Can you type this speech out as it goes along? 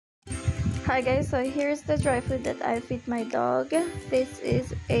Hi guys, so here's the dry food that I feed my dog. This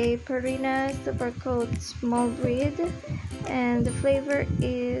is a Purina Super Coat small breed, and the flavor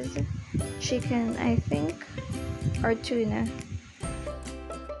is chicken, I think, or tuna.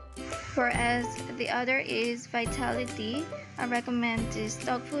 Whereas the other is Vitality. I recommend this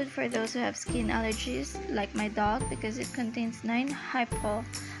dog food for those who have skin allergies like my dog because it contains 9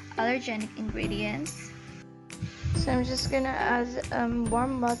 hypoallergenic ingredients. So I'm just gonna add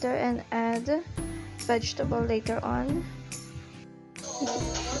warm water and add vegetable later on.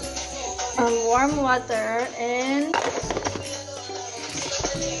 Warm water and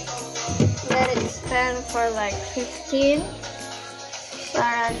let it stand for like 15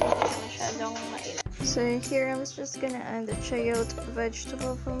 para hindi masyadong mainit. So here I'm just gonna add the chayote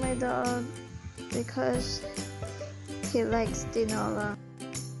vegetable for my dog because he likes tinola.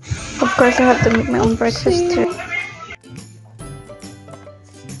 Of course I have to make my own breakfast too.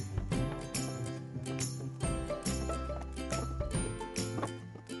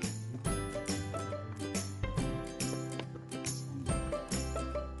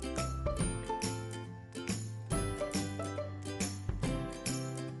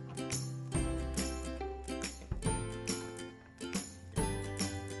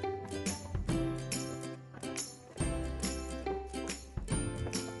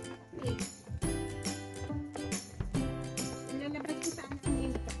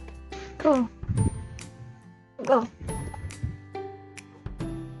 Go. Go.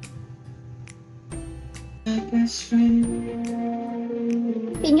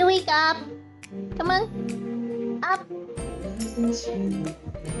 Can you wake up? Come on. Up.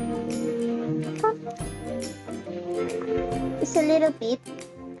 Just a little bit.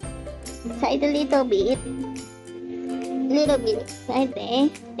 Side a little bit. Little bit. Side there.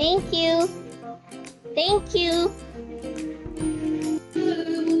 Thank you. Thank you.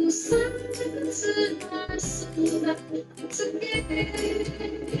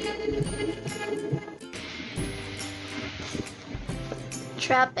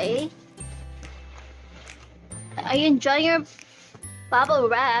 Trappy, are you enjoying your bubble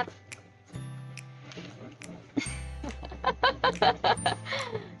wrap?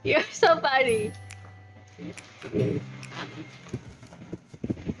 You're so funny.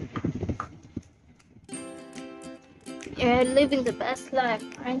 You're living the best life,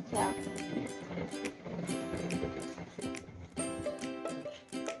 aren't you?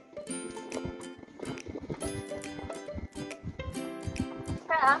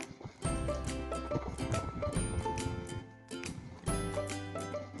 Trap.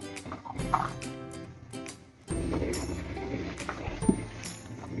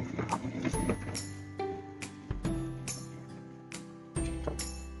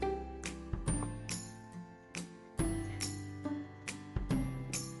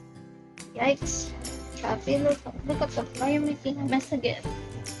 Yikes. Trappy, look at the fly, you're making a mess again.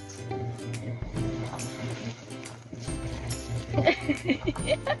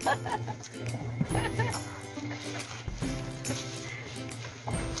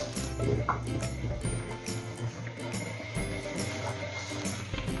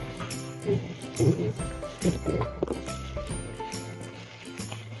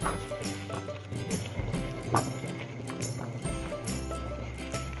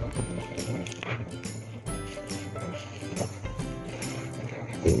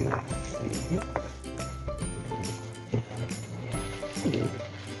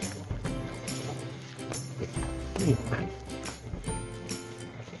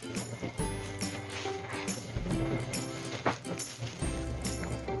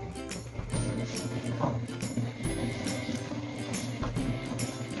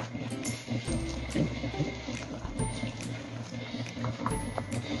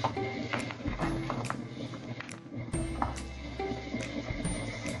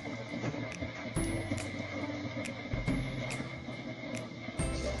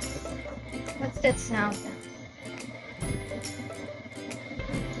 What's that sound?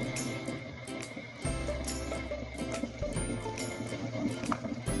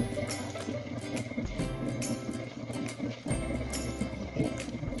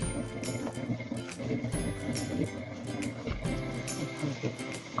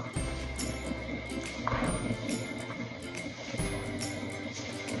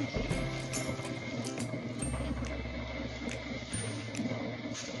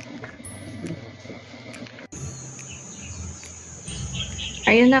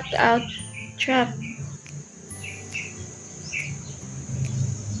 Are you knocked out, Trap?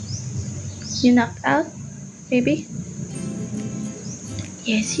 You knocked out, baby?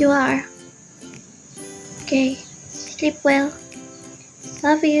 Yes, you are. Okay, sleep well.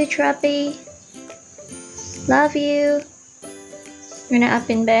 Love you, Trappy. Love you. You're not up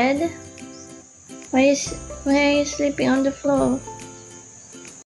in bed? Why are you sleeping on the floor?